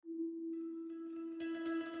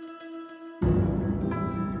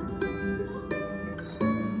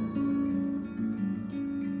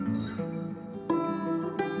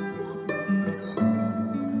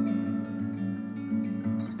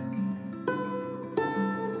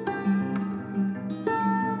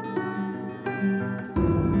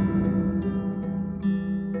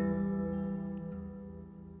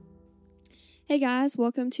Hey guys,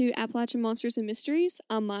 welcome to Appalachian Monsters and Mysteries.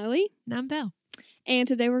 I'm Miley, And I'm Belle. and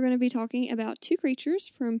today we're going to be talking about two creatures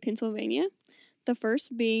from Pennsylvania. The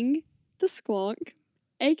first being the squonk,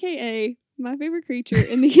 aka my favorite creature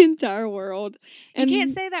in the entire world. You can't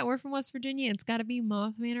say that. We're from West Virginia. It's got to be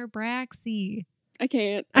Mothman or Braxy. I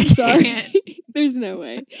can't. I I'm sorry. can't. There's no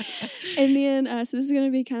way. And then, so this is going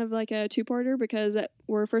to be kind of like a two-parter because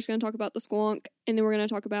we're first going to talk about the squonk, and then we're going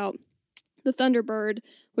to talk about the Thunderbird,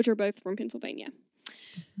 which are both from Pennsylvania.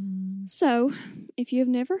 Awesome. So, if you have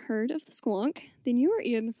never heard of the squonk, then you are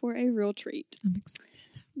in for a real treat. I'm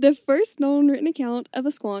excited. The first known written account of a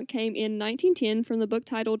squonk came in 1910 from the book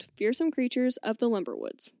titled Fearsome Creatures of the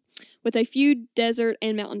Lumberwoods, with a few desert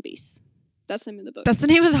and mountain beasts. That's the name of the book. That's the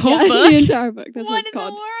name of the whole Yeah, book? the entire book. That's what it's in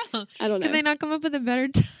called. the world? I don't know. Can they not come up with a better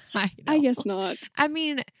title? I guess not. I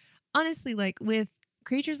mean, honestly, like with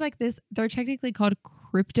creatures like this, they're technically called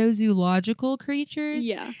cryptozoological creatures.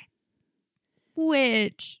 Yeah.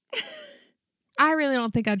 Which I really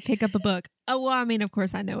don't think I'd pick up a book. Oh, well, I mean, of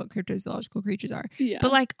course, I know what cryptozoological creatures are. Yeah.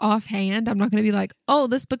 But like offhand, I'm not going to be like, oh,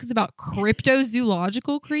 this book is about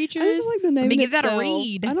cryptozoological creatures. I just like the name. Let me in give that a itself.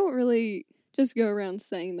 read. I don't really just go around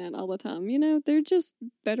saying that all the time. You know, they're just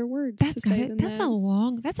better words to say than That's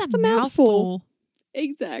that. That's a a mouthful. mouthful.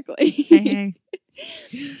 Exactly. Hey.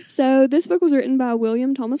 So this book was written by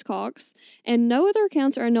William Thomas Cox, and no other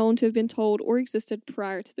accounts are known to have been told or existed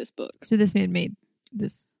prior to this book. So this man made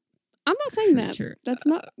this. I'm not saying creature. that. That's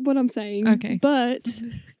not what I'm saying. Okay. But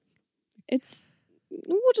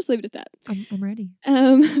we'll just leave it at that. I'm ready.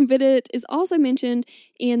 But it is also mentioned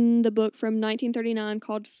in the book from 1939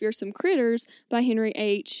 called Fearsome Critters by Henry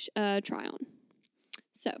H. Tryon.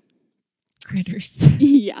 So. Critters.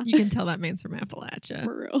 Yeah. You can tell that man's from Appalachia.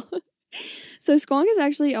 For real. So squonk is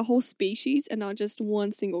actually a whole species and not just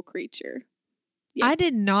one single creature. Yes. I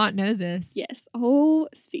did not know this. Yes, a whole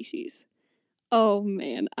species. Oh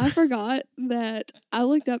man, I forgot that I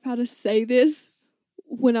looked up how to say this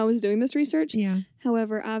when I was doing this research. Yeah.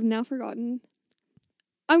 However, I've now forgotten.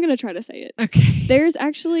 I'm going to try to say it. Okay. There's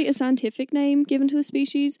actually a scientific name given to the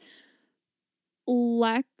species.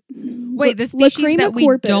 Wait, the species that we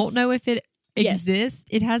don't know if it exists,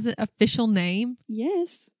 it has an official name?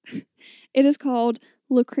 Yes. It is called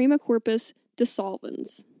Lacrimacorpus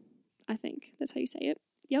dissolvens. I think that's how you say it.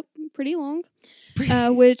 Yep, pretty long.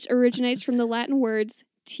 Which originates from the Latin words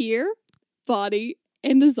tear, body,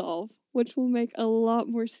 and dissolve, which will make a lot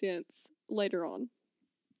more sense later on.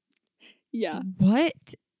 Yeah.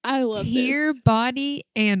 What? I love Tear, this. body,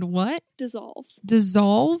 and what? Dissolve.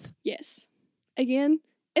 Dissolve? Yes. Again,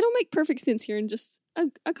 it'll make perfect sense here in just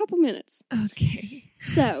a couple minutes. Okay.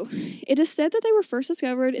 So, it is said that they were first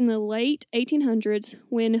discovered in the late 1800s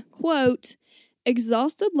when, quote,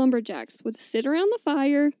 exhausted lumberjacks would sit around the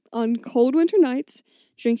fire on cold winter nights,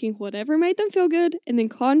 drinking whatever made them feel good, and then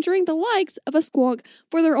conjuring the likes of a squonk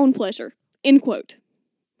for their own pleasure, end quote.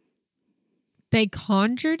 They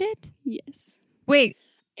conjured it? Yes. Wait,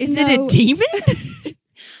 is it a demon?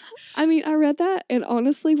 I mean, I read that, and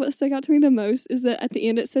honestly, what stuck out to me the most is that at the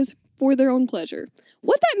end it says, for their own pleasure.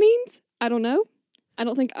 What that means, I don't know. I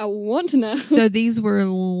don't think I want to know. So these were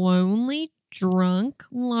lonely, drunk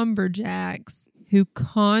lumberjacks who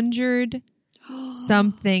conjured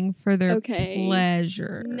something for their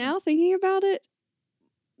pleasure. Now thinking about it,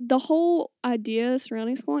 the whole idea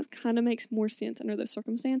surrounding squonks kind of makes more sense under those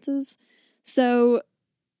circumstances. So,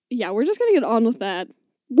 yeah, we're just going to get on with that.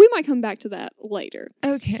 We might come back to that later.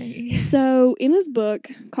 Okay. So, in his book,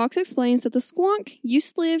 Cox explains that the squonk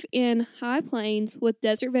used to live in high plains with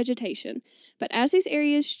desert vegetation, but as these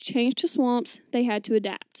areas changed to swamps, they had to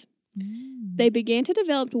adapt. They began to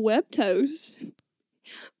develop webbed toes,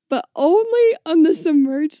 but only on the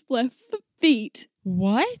submerged left feet.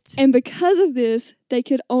 What? And because of this, they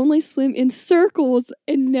could only swim in circles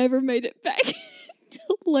and never made it back to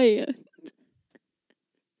land.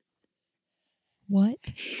 What?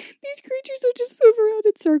 These creatures would just swim around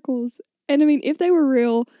in circles. And I mean, if they were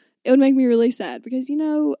real, it would make me really sad because, you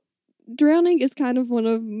know, drowning is kind of one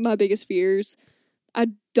of my biggest fears. I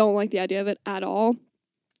don't like the idea of it at all.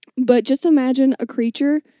 But just imagine a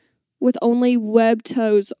creature with only webbed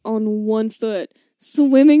toes on one foot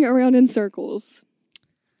swimming around in circles.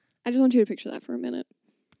 I just want you to picture that for a minute.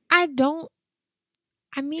 I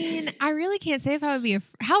really can't say if I would be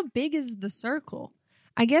how big is the circle?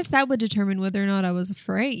 I guess that would determine whether or not I was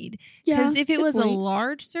afraid. Because if it was a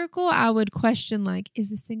large circle, I would question, like, is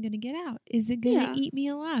this thing going to get out? Is it going to eat me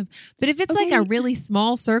alive? But if it's like a really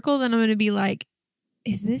small circle, then I'm going to be like,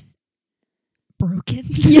 is this broken?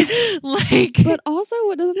 Yeah. But also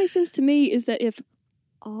what doesn't make sense to me is that if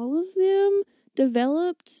all of them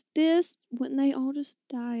developed this, wouldn't they all just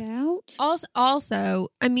die out? Also,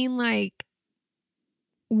 I mean, like,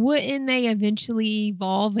 wouldn't they eventually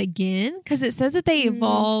evolve again? Because it says that they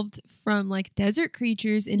evolved from, like, desert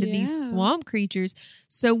creatures into these swamp creatures.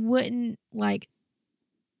 So wouldn't, like,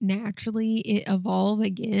 naturally it evolve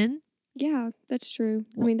again? Yeah, that's true.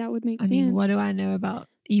 I mean, that would make sense. I mean, what do I know about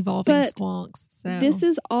evolving squonks? So this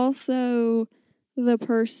is also the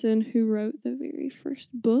person who wrote the very first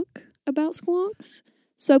book about squonks.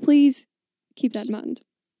 So please keep that in mind.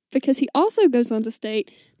 Because he also goes on to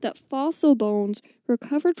state that fossil bones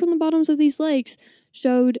recovered from the bottoms of these lakes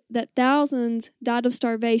showed that thousands died of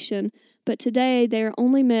starvation, but today they are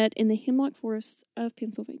only met in the hemlock forests of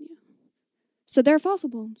Pennsylvania. So they're fossil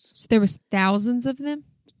bones. So there was thousands of them?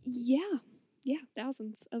 Yeah,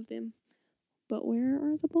 thousands of them. But where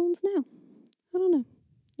are the bones now? I don't know.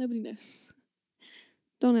 Nobody knows.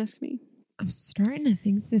 Don't ask me. I'm starting to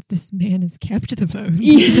think that this man has kept the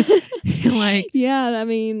bones. Like, yeah, I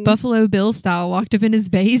mean, Buffalo Bill style, locked up in his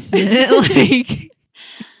basement. Like,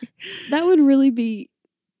 that would really be.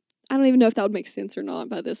 I don't even know if that would make sense or not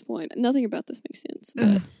by this point. Nothing about this makes sense.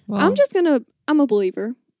 But well, I'm a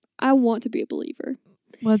believer. I want to be a believer.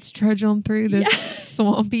 Let's trudge on through this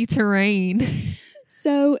swampy terrain.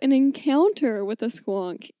 So, an encounter with a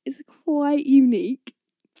squonk is quite unique.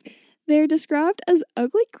 They're described as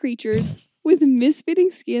ugly creatures with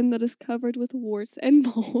misfitting skin that is covered with warts and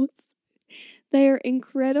moles. They are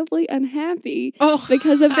incredibly unhappy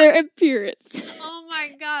because of their appearance. Oh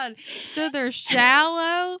my God. So they're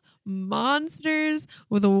shallow monsters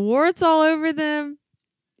with warts all over them,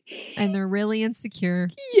 and they're really insecure.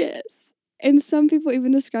 Yes. And some people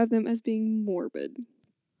even describe them as being morbid.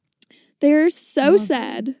 They're so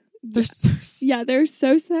sad. They're so sad. Yeah, they're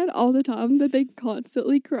so sad all the time that they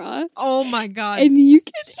constantly cry. Oh my God. And you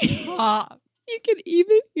can stop. You can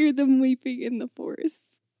even hear them weeping in the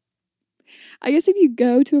forests. I guess if you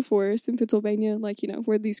go to a forest in Pennsylvania, like, you know,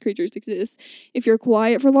 where these creatures exist, if you're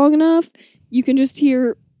quiet for long enough, you can just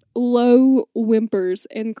hear low whimpers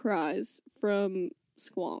and cries from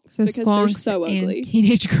squonks. So because squonks they're so ugly. and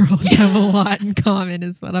teenage girls have a lot in common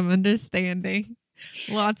is what I'm understanding.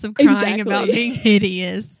 Lots of crying about being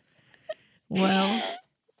hideous. Well.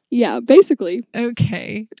 Yeah, basically.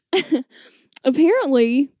 Okay.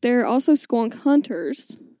 Apparently, there are also squonk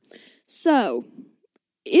hunters. So,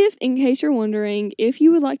 in case you're wondering, if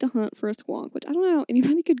you would like to hunt for a squonk, which I don't know how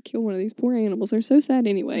anybody could kill one of these poor animals. They're so sad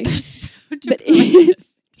anyway. They're so but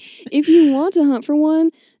if you want to hunt for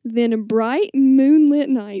one, then bright moonlit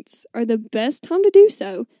nights are the best time to do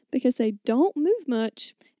so because they don't move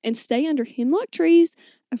much and stay under hemlock trees,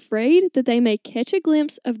 afraid that they may catch a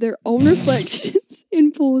glimpse of their own reflections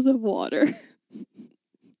in pools of water.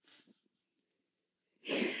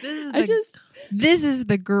 This is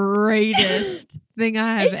the greatest thing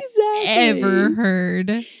I have ever heard.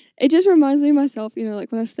 It just reminds me of myself, you know,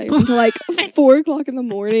 like when I stay up until like 4 o'clock in the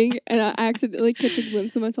morning and I accidentally catch a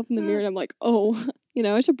glimpse of myself in the mirror and I'm like, oh, you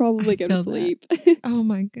know, I should probably go to sleep. Oh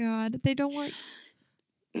my God. They don't want...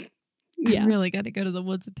 Yeah. I really got to go to the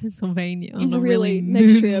woods of Pennsylvania on a really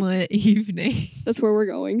moonlit evening. That's where we're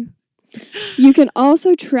going. You can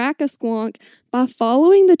also track a squonk by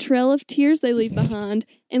following the trail of tears they leave behind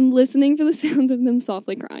and listening for the sounds of them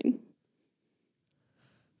softly crying.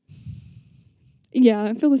 Yeah,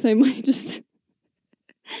 I feel the same way. Just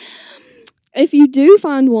if you do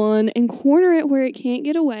find one and corner it where it can't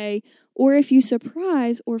get away, or if you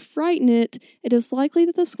surprise or frighten it, it is likely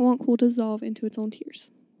that the squonk will dissolve into its own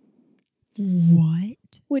tears.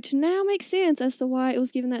 What? Which now makes sense as to why it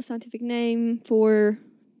was given that scientific name for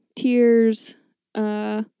tears,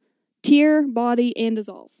 tear, body, and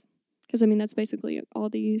dissolve. Because, I mean, that's basically all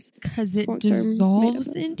these. Because it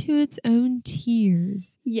dissolves into its own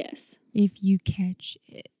tears. Yes. If you catch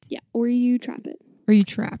it. Yeah, or you trap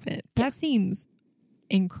it. That seems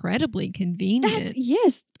incredibly convenient.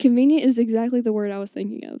 Yes, convenient is exactly the word I was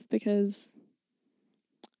thinking of. Because,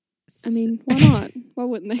 I mean, why not? Why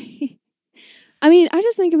wouldn't they? I mean, I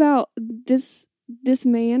just think about this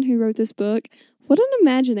man who wrote this book. What an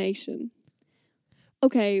imagination.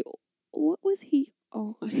 Okay, what was he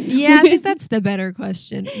on? Yeah, I think that's the better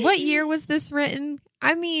question. What year was this written?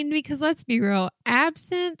 I mean, because let's be real,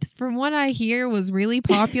 absinthe, from what I hear, was really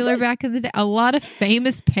popular back in the day. A lot of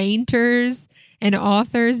famous painters and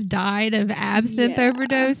authors died of absinthe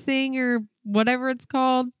overdosing or whatever it's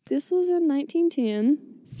called. This was in 1910.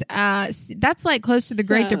 That's like close to the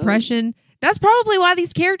Great Depression. That's probably why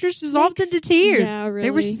these characters dissolved into tears. Yeah, really. They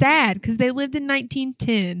were sad because they lived in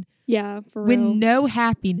 1910. Yeah, for real. When no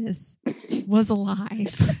happiness was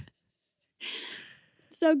alive.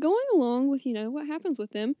 So going along with, you know, what happens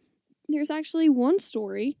with them, there's actually one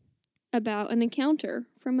story about an encounter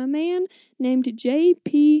from a man named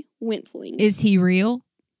J.P. Wentling. Is he real?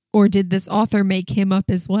 Or did this author make him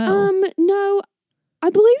up as well? No. I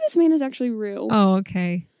believe this man is actually real. Oh,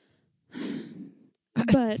 okay.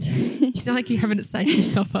 But you sound like you haven't psyched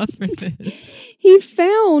yourself up for this. He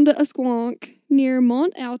found a squonk near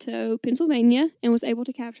Mont Alto, Pennsylvania, and was able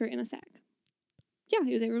to capture it in a sack. Yeah,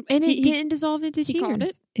 he was able. And it didn't dissolve into he tears. caught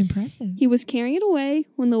it. Impressive. He was carrying it away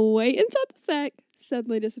when the weight inside the sack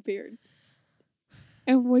suddenly disappeared.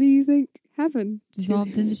 And what do you think happened?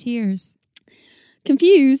 Dissolved into tears.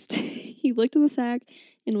 Confused, he looked in the sack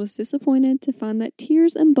and was disappointed to find that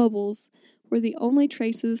tears and bubbles were the only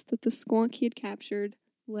traces that the squonk he had captured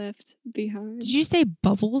left behind. Did you say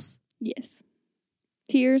bubbles? Yes.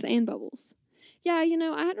 Tears and bubbles. Yeah, I hadn't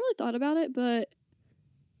really thought about it, but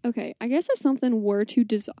okay, I guess if something were to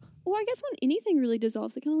dissolve, well, I guess when anything really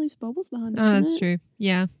dissolves, it kind of leaves bubbles behind. Oh, that's true.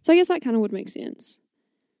 Yeah. So I guess that kind of would make sense.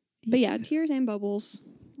 But yeah, tears and bubbles.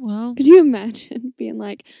 Well, could you imagine being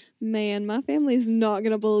like, man, my family's not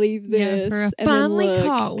going to believe this. Yeah, finally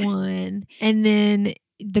caught one. And then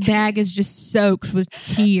the bag is just soaked with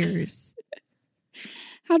tears.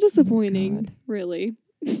 How disappointing, really.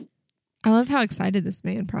 I love how excited this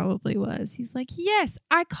man probably was. He's like, yes,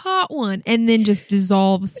 I caught one. And then just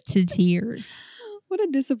dissolves to tears. What a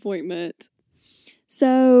disappointment.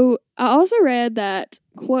 So I also read that,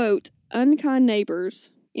 quote, unkind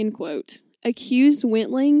neighbors, end quote, accused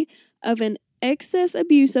Wentling of an excess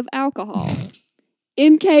abuse of alcohol.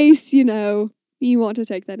 In case, you want to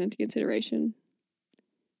take that into consideration.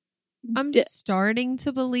 I'm starting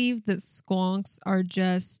to believe that squonks are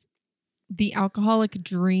just the alcoholic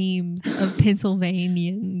dreams of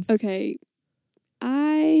Pennsylvanians. Okay.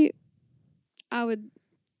 I would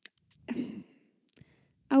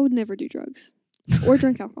never do drugs or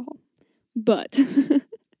drink alcohol. But if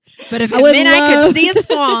it meant I could see a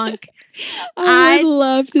squonk, I'd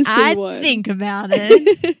love to see one. I'd think about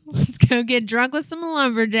it. Let's go get drunk with some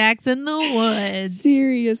lumberjacks in the woods.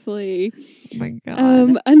 Seriously. Oh my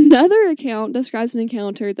God. Another account describes an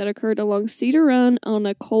encounter that occurred along Cedar Run on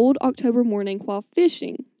a cold October morning while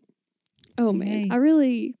fishing. Oh, man. I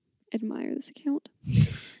really admire this account.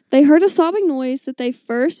 They heard a sobbing noise that they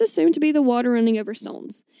first assumed to be the water running over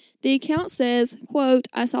stones. The account says, quote,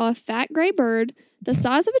 I saw a fat gray bird the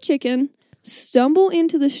size of a chicken stumble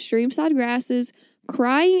into the streamside grasses,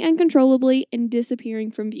 crying uncontrollably and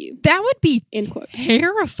disappearing from view. That would be end quote.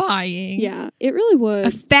 Terrifying. Yeah, it really would.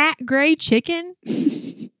 A fat gray chicken?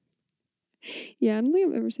 Yeah, I don't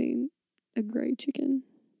think I've ever seen a gray chicken.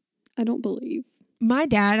 I don't believe. My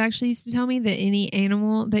dad actually used to tell me that any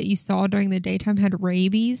animal that you saw during the daytime had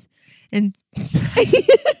rabies. And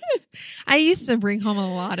I used to bring home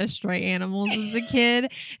a lot of stray animals as a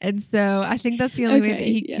kid. And so I think that's the only way that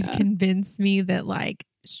he could convince me that like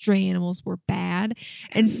stray animals were bad.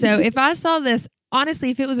 And so if I saw this,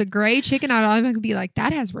 honestly, if it was a gray chicken, I'd automatically be like,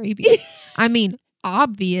 that has rabies. I mean,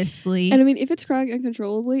 obviously. And I mean, if it's crying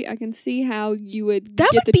uncontrollably, I can see how you would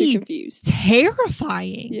get the two confused.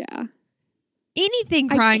 Terrifying. Yeah. Anything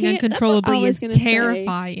crying uncontrollably is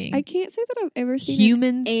terrifying. I can't say that I've ever seen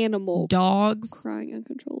humans, an animal, dogs, crying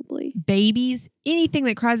uncontrollably. Babies, anything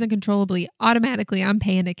that cries uncontrollably, automatically I'm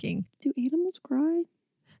panicking. Do animals cry?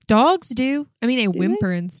 Dogs do. I mean, they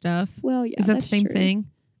whimper and stuff. Well, yeah, is that the same thing?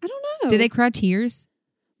 I don't know. Do they cry tears?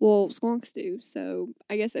 Well, squonks do. So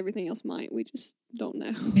I guess everything else might. We just don't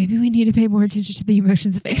know. Maybe we need to pay more attention to the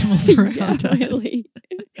emotions of animals around us. Really.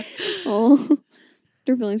 Oh.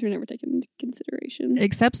 Their feelings were never taken into consideration.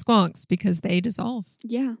 Except squonks, because they dissolve.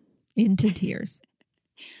 Yeah. Into tears.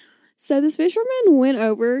 So this fisherman went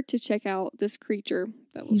over to check out this creature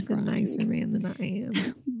that was crying. He's a nicer man than I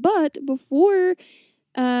am. But before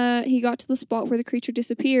he got to the spot where the creature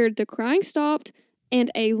disappeared, the crying stopped and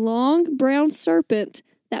a long brown serpent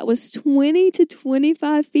that was 20 to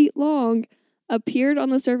 25 feet long appeared on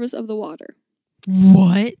the surface of the water.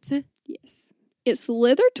 What? Yes. It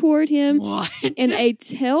slithered toward him in a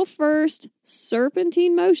tail-first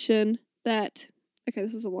serpentine motion that, okay,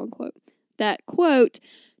 this is a long quote, that, quote,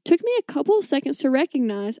 took me a couple of seconds to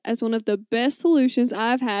recognize as one of the best solutions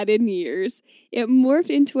I've had in years. It morphed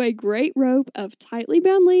into a great rope of tightly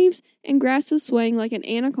bound leaves and grasses swaying like an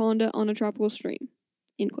anaconda on a tropical stream,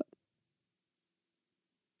 end quote.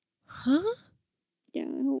 Huh? Yeah, I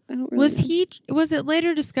don't really know. Was it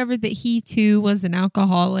later discovered that he too was an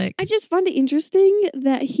alcoholic? I just find it interesting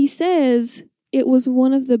that he says it was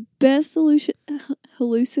one of the best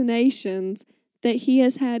hallucinations that he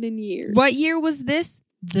has had in years. What year was this?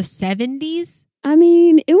 The 70s? I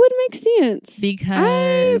mean, it would make science.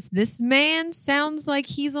 Because this man sounds like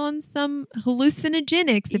he's on some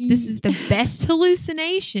hallucinogenics if this is the best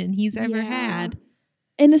hallucination he's ever had.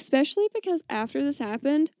 And especially because after this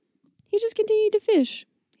happened, he just continued to fish.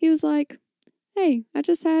 He was like, hey, I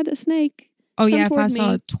just had a snake. Oh, yeah, if I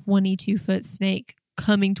saw a 22-foot snake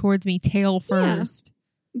coming towards me tail first.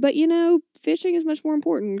 Yeah. But, fishing is much more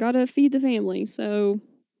important. Gotta feed the family, so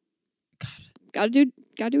gotta do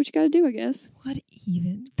what you gotta do, I guess. What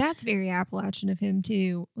even? That's very Appalachian of him,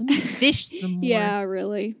 too. Let me fish some more. Yeah,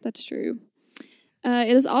 really. That's true.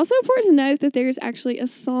 It is also important to note that there's actually a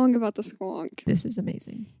song about the squonk. This is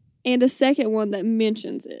amazing. And a second one that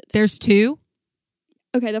mentions it. There's two?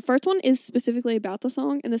 Okay, the first one is specifically about the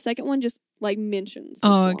song, and the second one just, mentions the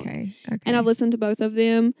squonk. Okay. And I've listened to both of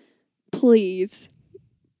them. Please,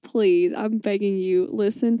 I'm begging you,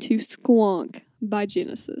 listen to Squonk by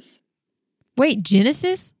Genesis. Wait,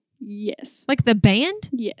 Genesis? Yes. Like the band?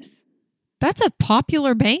 Yes. That's a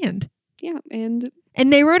popular band. Yeah, and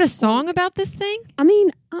they wrote a song about this thing? I mean,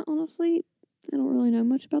 I don't really know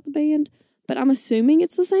much about the band, but I'm assuming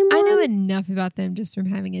it's the same one. I know enough about them just from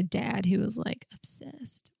having a dad who was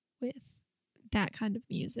obsessed with that kind of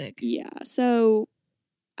music. Yeah, so,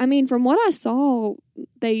 I mean, from what I saw,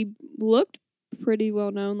 they looked pretty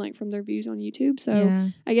well known, from their views on YouTube, so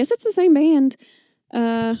I guess it's the same band.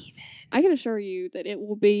 I can assure you that it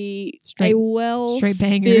will be straight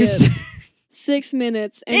bangers. 6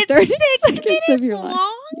 minutes and 30 seconds of your life.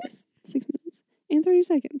 Yes, 6 minutes and 30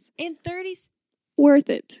 seconds. Worth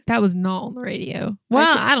it. That was not on the radio.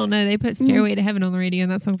 Well, I don't know. They put Stairway to Heaven on the radio,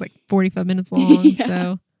 and that song's 45 minutes long.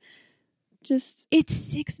 So it's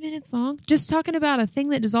 6 minutes long. Just talking about a thing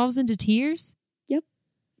that dissolves into tears. Yep.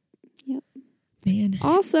 Man.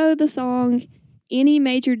 Also, the song "Any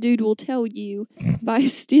Major Dude Will Tell You" by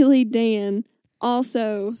Steely Dan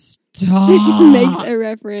also makes a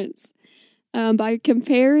reference by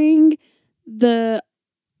comparing the.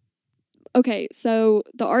 Okay, so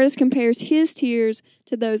the artist compares his tears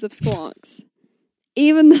to those of Squonk's,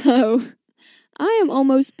 even though I am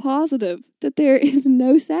almost positive that there is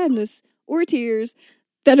no sadness or tears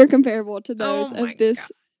that are comparable to those of this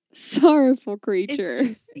sorrowful creature.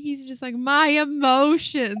 He's just like, my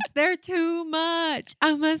emotions, they're too much.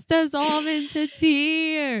 I must dissolve into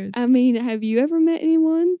tears. I mean, have you ever met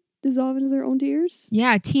anyone dissolve into their own tears?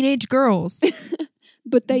 Yeah, teenage girls.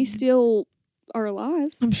 But they still are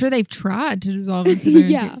alive. I'm sure they've tried to dissolve into their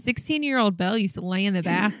own tears. 16-year-old Belle used to lay in the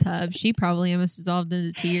bathtub. She probably almost dissolved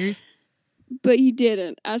into tears. But you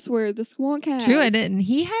didn't. I swear, the Squonk has. True, I didn't.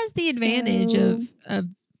 He has the advantage of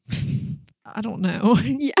I don't know.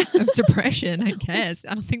 Yeah. Of depression, I guess.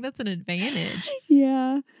 I don't think that's an advantage.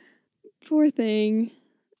 Yeah. Poor thing.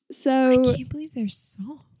 So I can't believe there's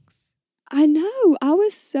songs. I know. I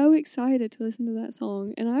was so excited to listen to that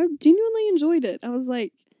song, and I genuinely enjoyed it. I was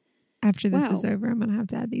like, after this is over, I'm going to have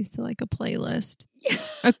to add these to a playlist.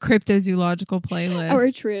 A cryptozoological playlist. Our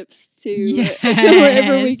trips to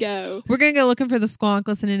wherever we go. We're going to go looking for the Squonk,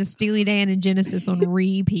 listening to Steely Dan and Genesis on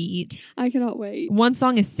repeat. I cannot wait. One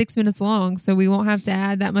song is 6 minutes long, so we won't have to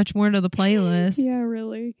add that much more to the playlist. Yeah,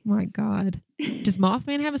 really. My God. Does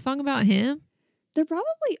Mothman have a song about him? There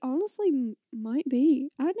probably, honestly, might be.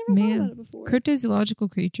 I'd never thought about it before. Cryptozoological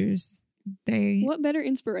creatures. What better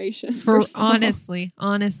inspiration for honestly,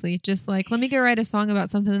 just let me go write a song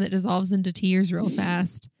about something that dissolves into tears real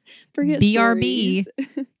fast. Forget BRB.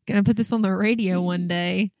 Gonna put this on the radio one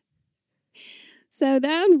day. So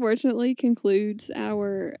that unfortunately concludes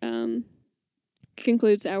our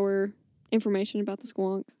information about the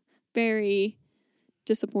Squonk. Very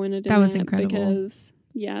disappointed. That was incredible. Because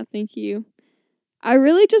thank you. I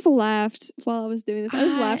really just laughed while I was doing this. I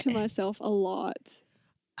just laughed to myself a lot.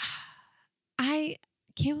 I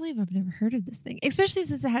can't believe I've never heard of this thing, especially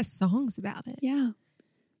since it has songs about it. Yeah.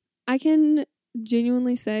 I can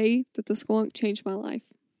genuinely say that the Squonk changed my life.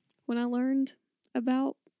 When I learned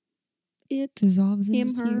about it, dissolves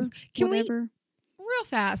into tears. Whatever. Real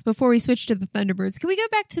fast, before we switch to the Thunderbirds, can we go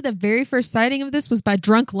back to the very first sighting of this was by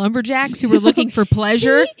drunk lumberjacks who were looking for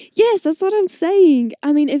pleasure? Yes, that's what I'm saying.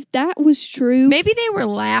 I mean, if that was true. Maybe they were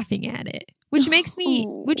laughing at it. Which makes me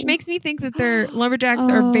think that their lumberjacks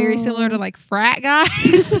are very similar to frat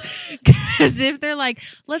guys. Because if they're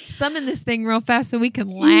let's summon this thing real fast so we can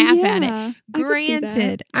laugh at it.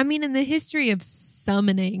 Granted, I mean, in the history of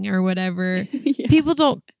summoning or whatever, people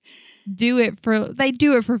don't do it they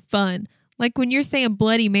do it for fun. Like when you're saying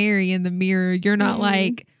Bloody Mary in the mirror, you're not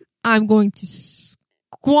I'm going to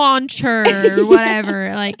squanch her or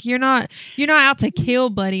whatever. You're not out to kill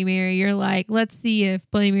Bloody Mary. You're let's see if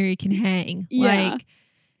Bloody Mary can hang. Yeah.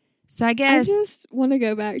 So I guess I just want to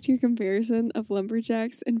go back to your comparison of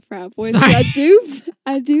lumberjacks and frat boys. Sorry.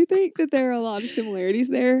 I do think that there are a lot of similarities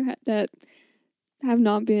there that have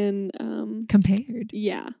not been compared.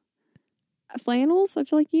 Yeah. Flannels, I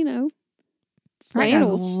feel like, Frat guys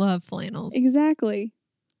flannels. love flannels. Exactly.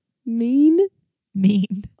 Mean.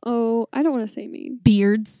 Oh, I don't want to say mean.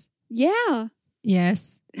 Beards. Yeah.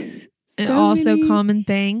 Yes. So and also many. common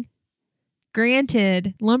thing.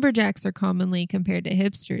 Granted, lumberjacks are commonly compared to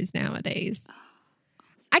hipsters nowadays.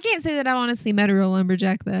 I can't say that I honestly met a real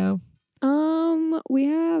lumberjack though. We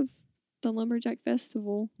have the Lumberjack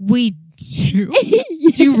Festival. We do.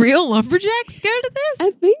 Yes. Do real lumberjacks go to this?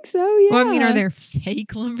 I think so, yeah. Well, I mean, are there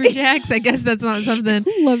fake lumberjacks? I guess that's not something.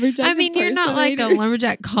 Lumberjack I mean, you're not like a impersonators.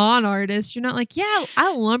 lumberjack con artist. You're not like, yeah,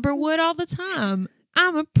 I lumber wood all the time.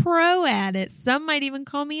 I'm a pro at it. Some might even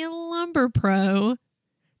call me a lumber pro.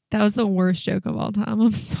 That was the worst joke of all time.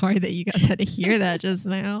 I'm sorry that you guys had to hear that just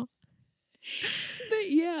now. But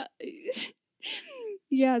yeah.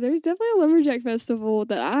 Yeah, there's definitely a Lumberjack Festival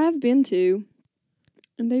that I've been to.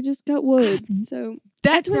 And they just cut wood. So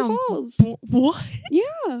That at Twin sounds Falls. What?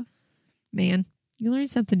 Yeah. Man, you learn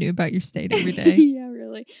something new about your state every day. Yeah,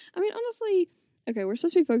 really. I mean, honestly, okay, we're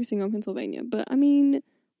supposed to be focusing on Pennsylvania, but I mean,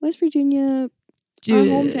 West Virginia, our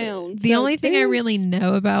hometown. The so only thing I really there's-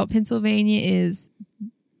 know about Pennsylvania is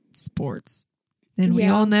sports. And we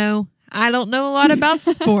Yeah. all know I don't know a lot about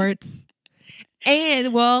sports.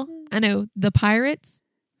 And, well, I know the Pirates,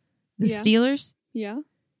 the Yeah. Steelers, Yeah.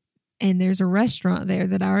 and there's a restaurant there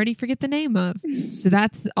that I already forget the name of. So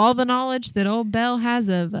that's all the knowledge that old Belle has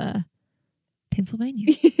of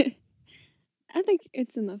Pennsylvania. I think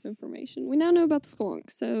it's enough information. We now know about the squonk,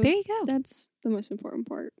 so There you go. that's the most important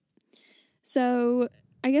part. So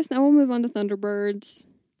I guess now we'll move on to Thunderbirds.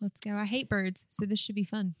 Let's go. I hate birds, so this should be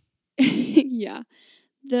fun. Yeah.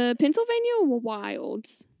 The Pennsylvania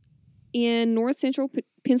Wilds in north central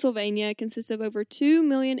Pennsylvania consists of over 2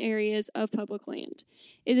 million areas of public land.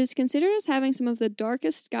 It is considered as having some of the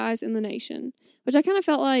darkest skies in the nation, which I kind of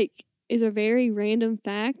felt like is a very random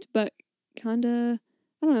fact, but kind of,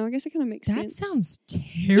 I don't know, I guess it kind of makes That sense. sounds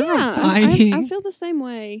Yeah, terrifying. I feel the same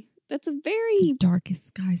way. That's a very, Darkest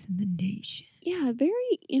skies in the nation. yeah,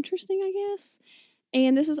 very interesting, I guess.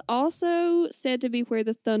 And this is also said to be where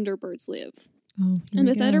the Thunderbirds live. Oh, here And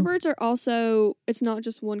we the go. Thunderbirds are also, it's not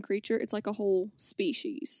just one creature, it's like a whole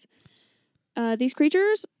species. These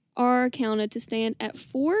creatures are counted to stand at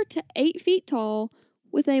 4 to 8 feet tall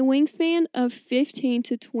with a wingspan of 15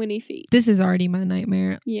 to 20 feet. This is already my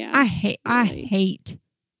nightmare. Yeah. I really. hate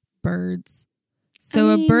birds. So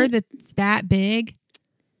I a mean- bird that's that big,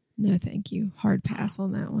 no thank you. Hard pass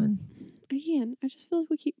on that one. Again, I just feel like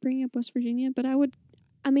we keep bringing up West Virginia, but with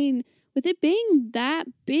it being that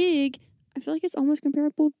big, I feel like it's almost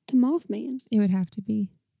comparable to Mothman. It would have to be.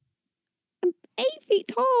 8 feet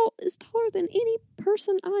tall is taller than any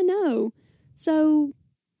person I know. So,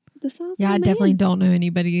 the size Yeah, of I a definitely man. don't know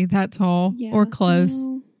anybody that tall Yeah, or close.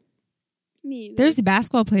 no, me either. There's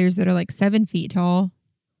basketball players that are like 7 feet tall,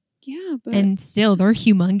 Yeah, but and still they're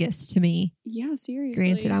humongous to me. yeah, seriously.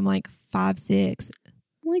 Granted, I'm like 5'6".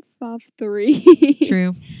 I'm like 5'3".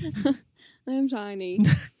 True. I'm tiny.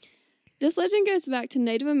 This legend goes back to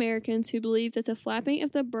Native Americans who believed that the flapping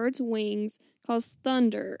of the bird's wings caused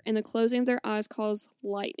thunder and the closing of their eyes caused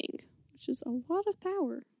lightning, which is a lot of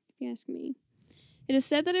power, if you ask me. It is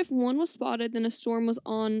said that if one was spotted, then a storm was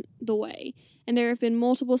on the way, and there have been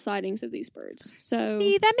multiple sightings of these birds. So,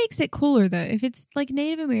 See, that makes it cooler though. If it's like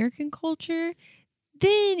Native American culture,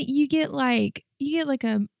 then you get like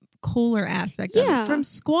a cooler aspect of Yeah. it. From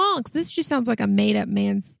squonks, this just sounds like a made up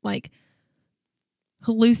man's like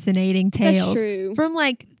hallucinating tales. that's true. From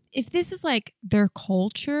like, if this is like their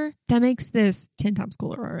culture, that makes this 10 times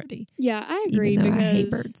cooler already. Yeah, I agree Even though because I hate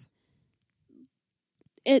birds.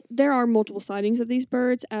 there are multiple sightings of these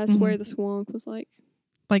birds, as Mhm. where the squonk was like,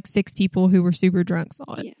 Like 6 people who were super drunk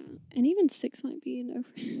saw it. yeah, and even 6 might be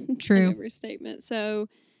True. an overstatement. So,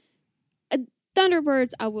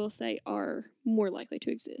 Thunderbirds, I will say, are more likely to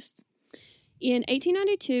exist. In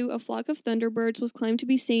 1892, a flock of thunderbirds was claimed to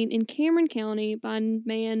be seen in Cameron County by a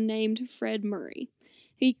man named Fred Murray.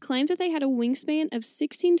 He claimed that they had a wingspan of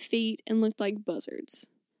 16 feet and looked like buzzards.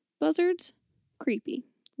 Buzzards? Creepy.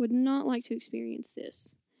 Would not like to experience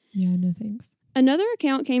this. Yeah, no thanks. Another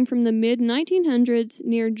account came from the mid-1900s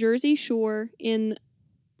near Jersey Shore in,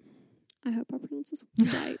 I hope I pronounce this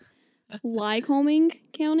right, Lycoming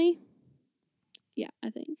County. Yeah, I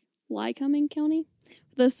think. Lycoming County.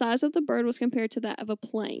 The size of the bird was compared to that of a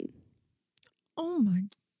plane. Oh my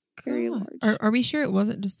god. Very large. Are we sure it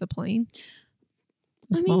wasn't just a plane?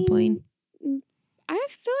 A I small mean, plane? I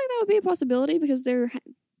feel like that would be a possibility because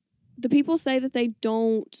the people say that they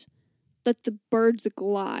don't, that the birds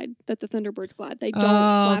glide, that the thunderbirds glide. They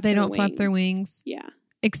don't flap their wings. Yeah.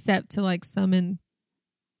 Except to like summon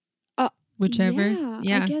whichever.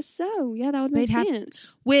 Yeah, I guess so. Yeah, that would make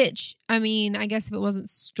sense. Which, I mean, I guess if it wasn't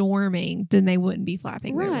storming, then they wouldn't be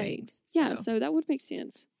flapping their wings. So. Yeah, so that would make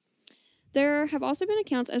sense. There have also been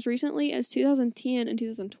accounts as recently as 2010 and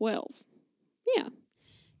 2012. Yeah.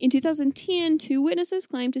 In 2010, 2 witnesses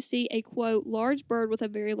claimed to see a, quote, large bird with a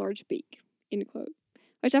very large beak, end quote.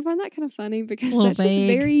 Which I find that kind of funny because that's just a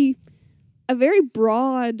very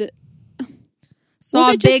broad...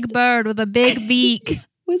 Saw a big bird with a big beak.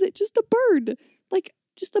 Was it just a bird? Like,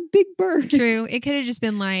 just a big bird. True. It could have just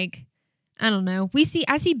been like, I don't know.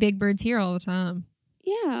 I see big birds here all the time.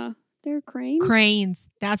 Yeah. They're cranes. Cranes.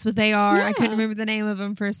 That's what they are. Yeah. I couldn't remember the name of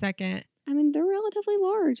them for a second. I mean, they're relatively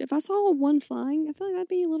large. If I saw one flying, I feel like that'd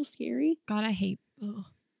be a little scary. God, I hate... Ugh.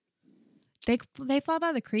 They fly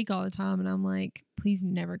by the creek all the time, and I'm like, please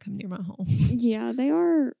never come near my home. Yeah, they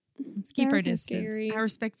are... Let's keep our distance. Scary. I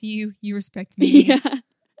respect you. You respect me. Yeah.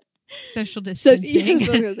 Social distancing.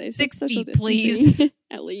 6 feet, please.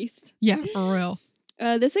 At least. Yeah, for real.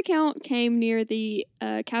 This account came near the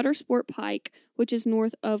Coudersport Pike, which is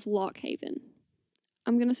north of Lock Haven.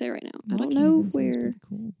 I'm going to say right now. I don't know where...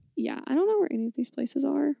 Cool. Yeah, I don't know where any of these places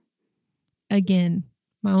are. Again,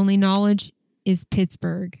 my only knowledge is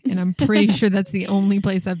Pittsburgh, and I'm pretty sure that's the only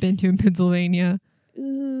place I've been to in Pennsylvania.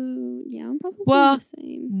 Yeah, I'm probably the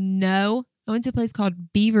same. No. I went to a place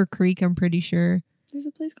called Beaver Creek, I'm pretty sure. There's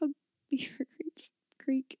a place called Beaver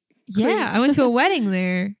Creek. Yeah, I went to a wedding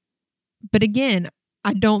there. But again,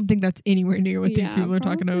 I don't think that's anywhere near what these people are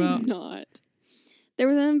talking about. Not. There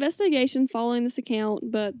was an investigation following this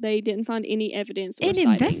account, but they didn't find any evidence or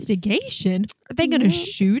sightings. Investigation? Are they going to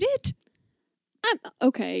shoot it?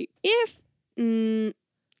 Okay. If...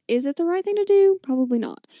 is it the right thing to do? Probably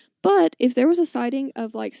not. But if there was a sighting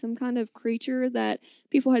of like some kind of creature that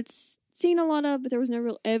people had seen a lot of, but there was no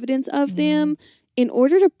real evidence of them, in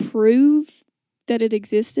order to prove that it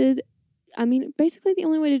existed, I mean, basically the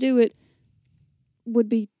only way to do it would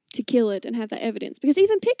be to kill it and have that evidence. Because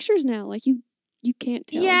even pictures now, like you can't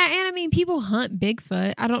tell. Yeah, and I mean, people hunt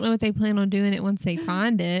Bigfoot. I don't know what they plan on doing it once they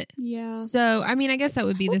find it. Yeah. So, I mean, I guess that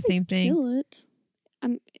would be the same thing. Kill it.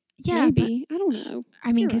 Yeah, maybe. I don't know.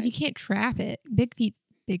 I mean, because you can't trap it. Bigfoot's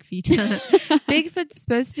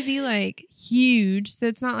supposed to be like huge, so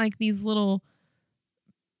it's not like these little...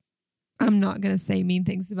 I'm not going to say mean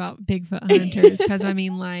things about Bigfoot hunters because I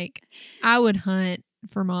mean, like, I would hunt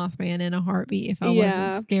for Mothman in a heartbeat if I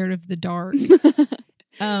wasn't scared of the dark.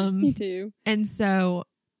 Me too. And so,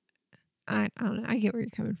 I don't know. I get where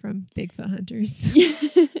you're coming from. Bigfoot hunters.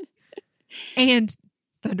 And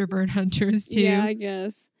Thunderbird hunters, too. Yeah, I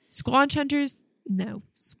guess. Squanch hunters? No.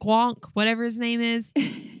 Squonk, whatever his name is.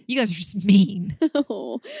 You guys are just mean.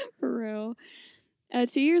 Oh, for real.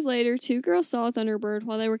 2 years later, 2 girls saw a thunderbird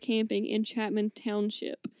while they were camping in Chapman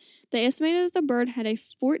Township. They estimated that the bird had a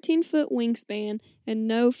 14-foot wingspan and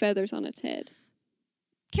no feathers on its head.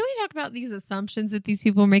 Can we talk about these assumptions that these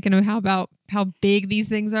people are making of how big these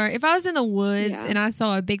things are? If I was in the woods and I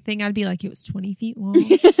saw a big thing, I'd be like, it was 20 feet long.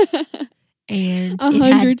 And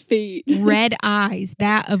 100 feet. Red eyes,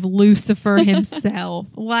 that of Lucifer himself.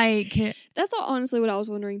 Like, that's honestly what I was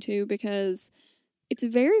wondering too, because it's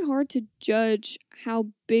very hard to judge how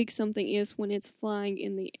big something is when it's flying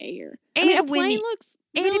in the air. And I mean, a plane looks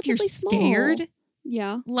relatively if you're scared, small.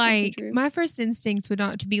 Yeah, like my first instinct would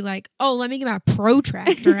not to be like, oh, let me get my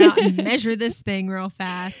protractor out and measure this thing real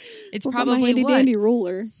fast. It's probably dandy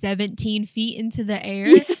ruler 17 feet into the air.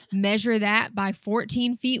 Measure that by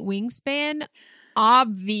 14 feet wingspan.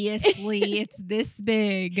 Obviously, it's this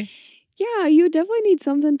big. Yeah, you would definitely need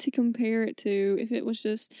something to compare it to if it was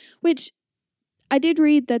just, which I did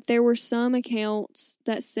read that there were some accounts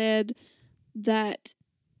that said that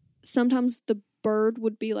sometimes the bird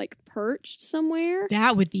would be like perched somewhere.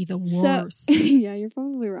 That would be the worst. So, yeah, you're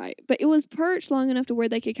probably right. But it was perched long enough to where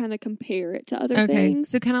they could kind of compare it to other things.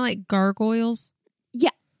 So kind of like gargoyles? Yeah.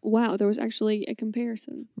 Wow, there was actually a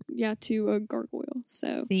comparison. Yeah, to a gargoyle.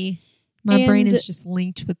 So see, my brain is just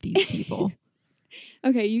linked with these people.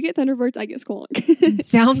 Okay, you get thunderbirds, I get squonk.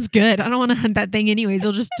 Sounds good. I don't want to hunt that thing anyways.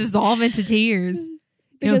 It'll just dissolve into tears.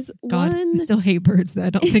 Because I still hate birds though. I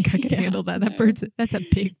don't think I could handle that. That's a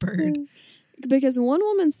big bird. Because one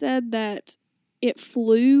woman said that it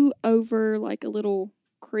flew over like a little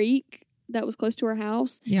creek that was close to her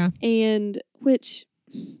house. Yeah. And which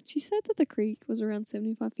she said that the creek was around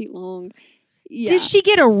 75 feet long. Yeah. Did she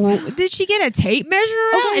get a tape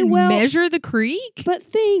measure out and measure the creek? But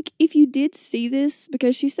think, if you did see this,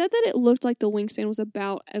 because she said that it looked like the wingspan was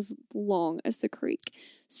about as long as the creek.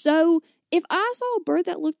 So if I saw a bird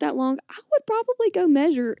that looked that long, I would probably go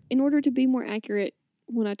measure in order to be more accurate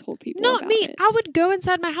when I told people Not about me. it. I would go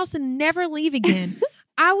inside my house and never leave again.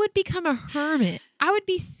 I would become a hermit. I would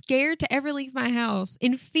be scared to ever leave my house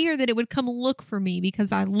in fear that it would come look for me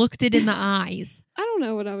because I looked it in the eyes. I don't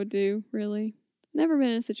know what I would do, really. Never been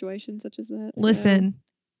in a situation such as that. Listen,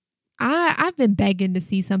 I've been begging to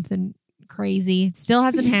see something crazy. It still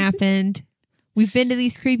hasn't happened. We've been to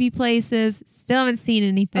these creepy places. Still haven't seen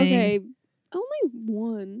anything. Okay, only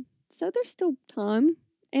one. So there's still time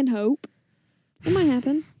and hope. It might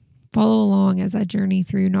happen. Follow along as I journey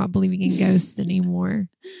through not believing in ghosts anymore.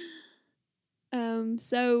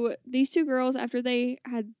 So these two girls, after they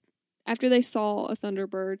saw a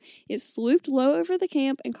thunderbird, it swooped low over the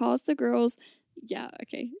camp and caused the girls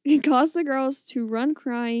to run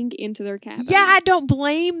crying into their cabin. Yeah, I don't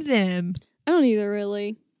blame them. I don't either,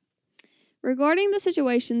 really. Regarding the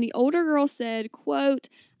situation, the older girl said, quote,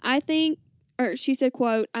 she said,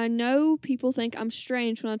 quote, "I know people think I'm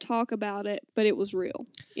strange when I talk about it, but it was real,"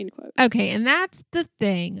 end quote. Okay, and that's the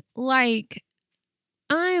thing. Like,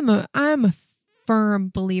 I'm a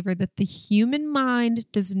firm believer that the human mind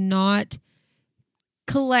does not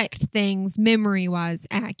collect things memory-wise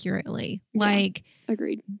accurately. Like,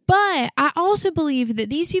 agreed. But I also believe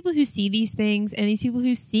that these people who see these things and these people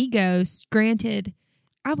who see ghosts, granted,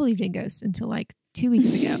 I believed in ghosts until like 2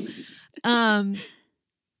 weeks ago.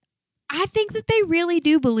 I think that they really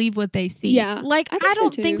do believe what they see. Yeah. Like, I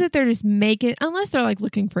don't think that they're just making, unless they're like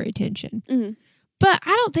looking for attention. Mm-hmm. But I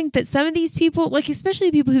don't think that some of these people, like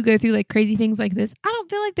especially people who go through like crazy things like this, I don't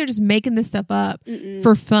feel like they're just making this stuff up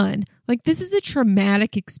for fun. Like, this is a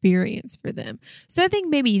traumatic experience for them. So I think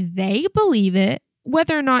maybe they believe it,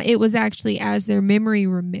 whether or not it was actually as their memory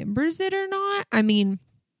remembers it or not. I mean,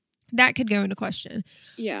 that could go into question.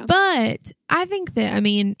 Yeah. But I think that, I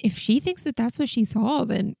mean, if she thinks that that's what she saw,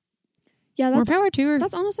 then more power to her.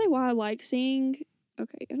 That's honestly why I like seeing.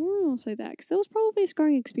 Okay, I don't really want to say that because that was probably a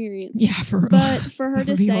scarring experience. Yeah, for real. But for her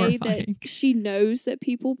to say horrifying. that she knows that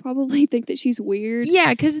people probably think that she's weird. Yeah,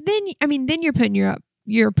 because then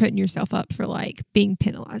you're putting yourself up for like being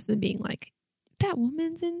penalized and being like, that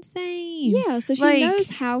woman's insane. Yeah, so she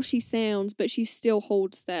knows how she sounds, but she still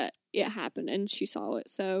holds that it happened and she saw it.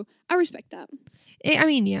 So I respect that. Yeah.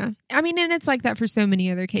 And it's like that for so many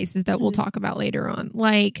other cases that we'll talk about later on.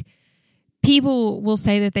 Like, people will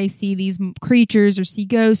say that they see these creatures or see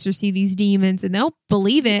ghosts or see these demons, and they'll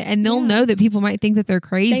believe it, and they'll know that people might think that they're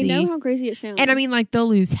crazy. They know how crazy it sounds. And I mean, like, they'll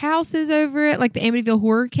lose houses over it, like the Amityville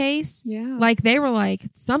horror case. Yeah. Like, they were like,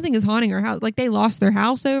 something is haunting our house. Like, they lost their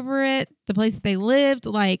house over it, the place that they lived.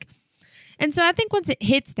 Like, and so I think once it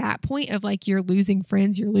hits that point of like you're losing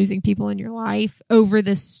friends, you're losing people in your life over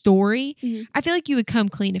this story, I feel like you would come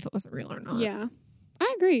clean if it wasn't real or not. Yeah.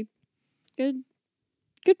 I agree. Good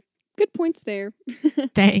points there.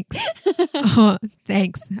 Thanks. Oh,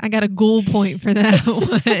 thanks. I got a ghoul point for that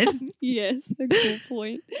one. Yes, a cool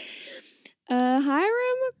point. Hiram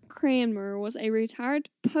Cranmer was a retired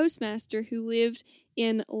postmaster who lived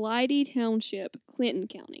in Leidy Township, Clinton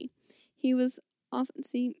County. He was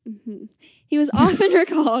often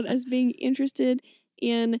recalled as being interested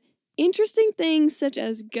in interesting things such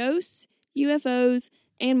as ghosts, UFOs,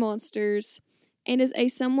 and monsters, and is a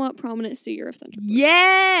somewhat prominent seer of thunderbirds.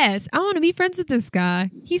 Yes! I want to be friends with this guy.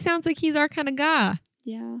 He sounds like he's our kind of guy.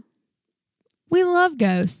 Yeah. We love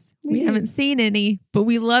ghosts. We haven't seen any, but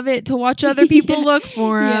we love it to watch other people look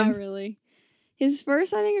for them. Yeah, really. His first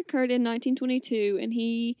sighting occurred in 1922, and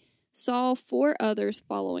he saw 4 others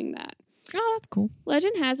following that. Oh, that's cool.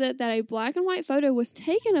 Legend has it that a black and white photo was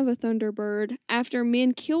taken of a thunderbird after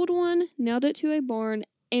men killed one, nailed it to a barn,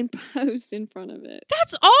 and posed in front of it.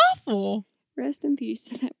 That's awful. Rest in peace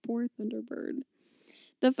to that poor thunderbird.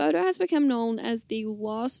 The photo has become known as the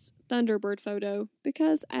Lost Thunderbird photo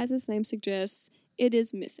because, as its name suggests, it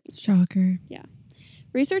is missing. Shocker. Yeah.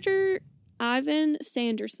 Researcher Ivan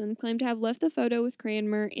Sanderson claimed to have left the photo with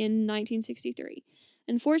Cranmer in 1963.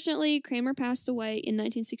 Unfortunately, Cranmer passed away in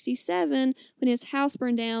 1967 when his house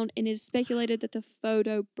burned down, and it is speculated that the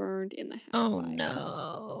photo burned in the house. Oh, fire.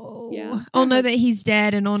 no. Yeah. Oh, no, that he's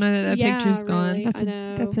dead, and oh, no, that picture's gone. Really,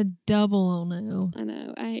 That's a double oh, no. I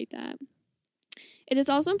know. I hate that. It is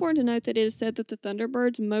also important to note that it is said that the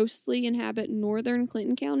thunderbirds mostly inhabit northern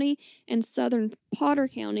Clinton County and southern Potter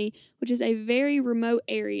County, which is a very remote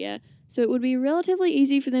area, so it would be relatively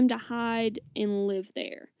easy for them to hide and live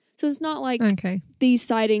there. So it's not like these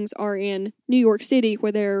sightings are in New York City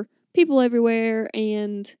where there are people everywhere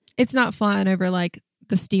and... It's not flying over like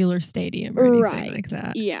the Steelers Stadium or anything like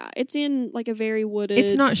that. Yeah, it's in like a very wooded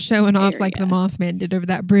It's not showing off like the Mothman did over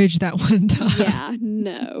that bridge that one time. Yeah,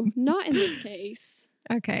 no. Not in this case.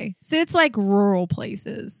 Okay. So it's like rural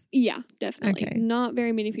places. Yeah, definitely. Okay. Not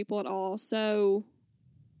very many people at all. So,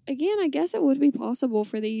 again, I guess it would be possible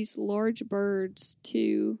for these large birds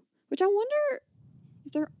to... Which I wonder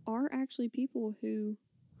if there are actually people who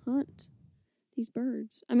hunt these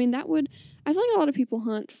birds. I mean, that would... I feel like a lot of people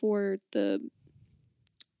hunt for the...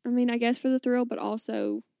 I mean, I guess for the thrill, but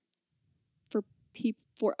also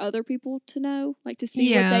for other people to know, like to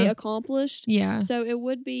see what they accomplished. Yeah. So it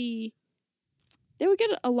would be... They would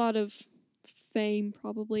get a lot of fame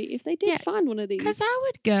probably if they did find one of these. Because I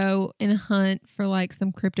would go and hunt for like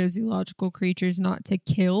some cryptozoological creatures, not to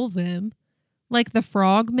kill them. Like the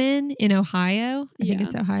frogmen in Ohio. I think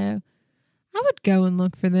it's Ohio. I would go and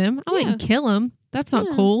look for them. I wouldn't kill them. That's not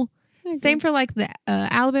cool. Same for like the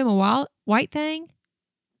Alabama white thing.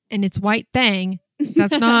 And it's white thing.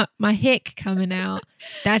 That's not my hick coming out.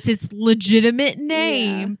 That's its legitimate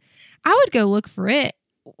name. I would go look for it.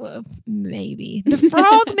 Well, maybe. The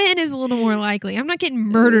frogman is a little more likely. I'm not getting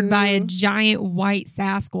murdered by a giant white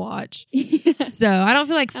Sasquatch. So I don't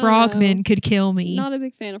feel like frogmen could kill me. Not a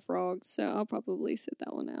big fan of frogs, so I'll probably sit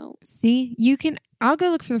that one out. See, I'll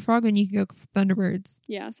go look for the frogman. You can go for thunderbirds.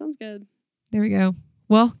 Yeah, sounds good. There we go.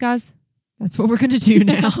 Well, guys, that's what we're going to do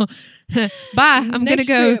now. Bye. I'm going to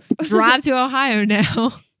go drive to Ohio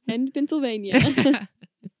now. And Pennsylvania.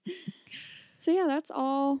 So yeah, that's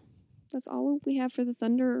all. That's all we have for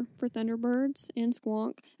thunderbirds and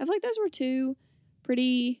squonk. I feel like those were two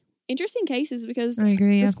pretty interesting cases because I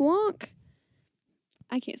agree, the squonk,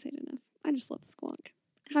 I can't say it enough. I just love the squonk.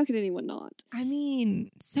 How could anyone not? I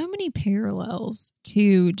mean, so many parallels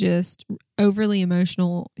to just overly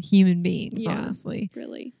emotional human beings, honestly.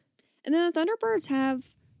 Really. And then the thunderbirds have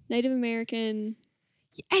Native American...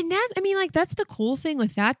 And that's the cool thing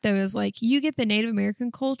with that, though, is like you get the Native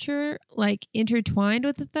American culture like intertwined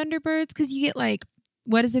with the thunderbirds because you get like,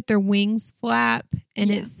 what is it? Their wings flap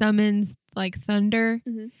and it summons like thunder.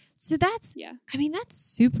 Mm-hmm. So that's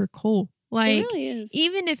super cool. Like, it really is.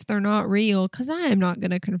 Even if they're not real, because I am not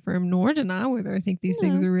going to confirm nor deny whether I think these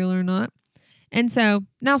things are real or not. And so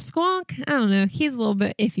now Squonk, I don't know, he's a little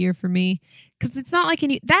bit iffier for me. Because it's not like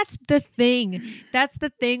that's the thing. That's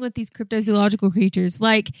the thing with these cryptozoological creatures.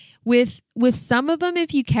 Like with some of them,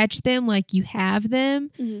 if you catch them, like you have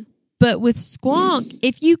them. Mm-hmm. But with Squonk,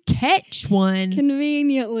 if you catch one,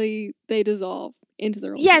 conveniently they dissolve into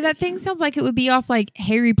their own. Yeah, that thing sounds like it would be off like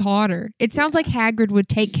Harry Potter. It sounds like Hagrid would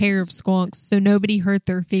take care of Squonks so nobody hurt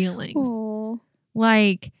their feelings. Aww.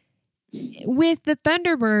 Like with the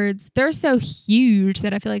thunderbirds, they're so huge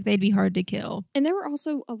that I feel like they'd be hard to kill. And there were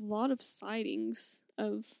also a lot of sightings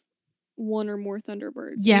of one or more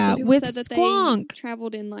thunderbirds. Yeah, with said that Squonk, they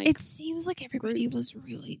traveled in like... It seems like everybody was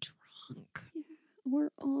really drunk. Yeah,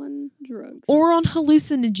 or on drugs. Or on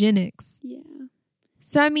hallucinogenics. Yeah.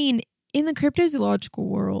 So, I mean, in the cryptozoological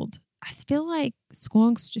world, I feel like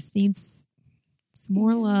Squonks just needs... some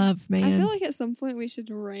more love, man. I feel like at some point we should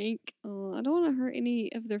rank. I don't want to hurt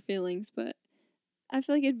any of their feelings, but I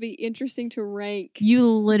feel like it'd be interesting to rank. You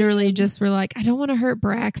literally just were like, I don't want to hurt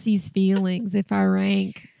Braxy's feelings if I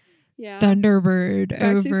rank Thunderbird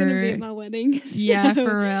Braxy's over. Braxy's gonna be at my wedding. Yeah, so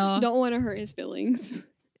for real. Don't want to hurt his feelings.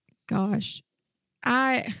 Gosh,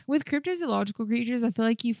 with cryptozoological creatures, I feel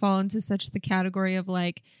like you fall into such the category of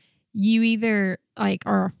like. You either like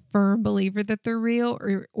are a firm believer that they're real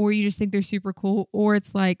or you just think they're super cool, or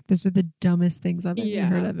it's like those are the dumbest things I've ever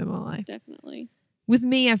heard of in my life. Definitely. With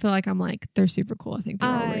me, I feel like I'm like, they're super cool. I think they're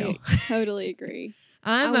all real. I totally agree.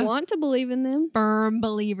 I want to believe in them. Firm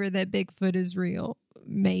believer that Bigfoot is real.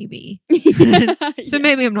 Maybe. So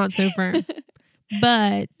maybe I'm not so firm.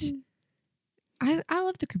 But I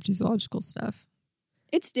love the cryptozoological stuff.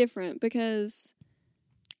 It's different because...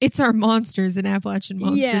 It's our monsters and Appalachian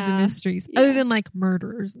Monsters and Mysteries. Yeah. Other than like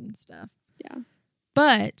murderers and stuff. Yeah.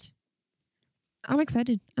 But I'm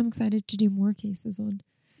excited. I'm excited to do more cases on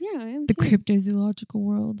I am the cryptozoological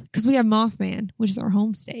world. Because we have Mothman, which is our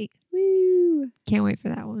home state. Woo! Can't wait for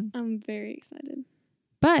that one. I'm very excited.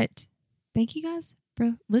 But thank you guys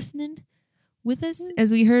for listening with us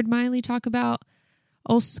as we heard Miley talk about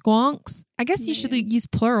squonks. I guess you should use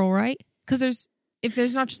plural, right? Because if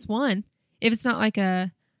there's not just one. If it's not like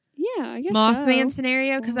a... Yeah, I guess Mothman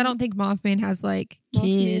scenario, because I don't think Mothman has like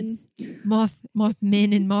kids,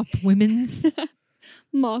 Mothmen and Mothwomens,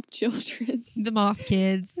 Moth children, the Moth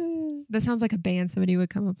Kids. That sounds like a band somebody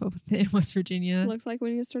would come up with in West Virginia. Looks like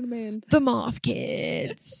we need to start a band. The Moth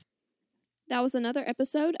Kids. That was another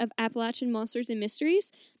episode of Appalachian Monsters and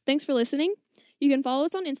Mysteries. Thanks for listening. You can follow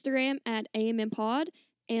us on Instagram at AMMPod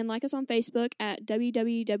and like us on Facebook at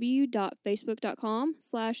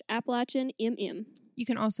www.facebook.com/AppalachianMM. You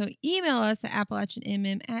can also email us at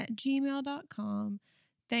appalachianmm@gmail.com.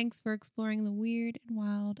 Thanks for exploring the weird and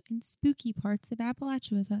wild and spooky parts of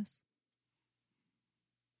Appalachia with us.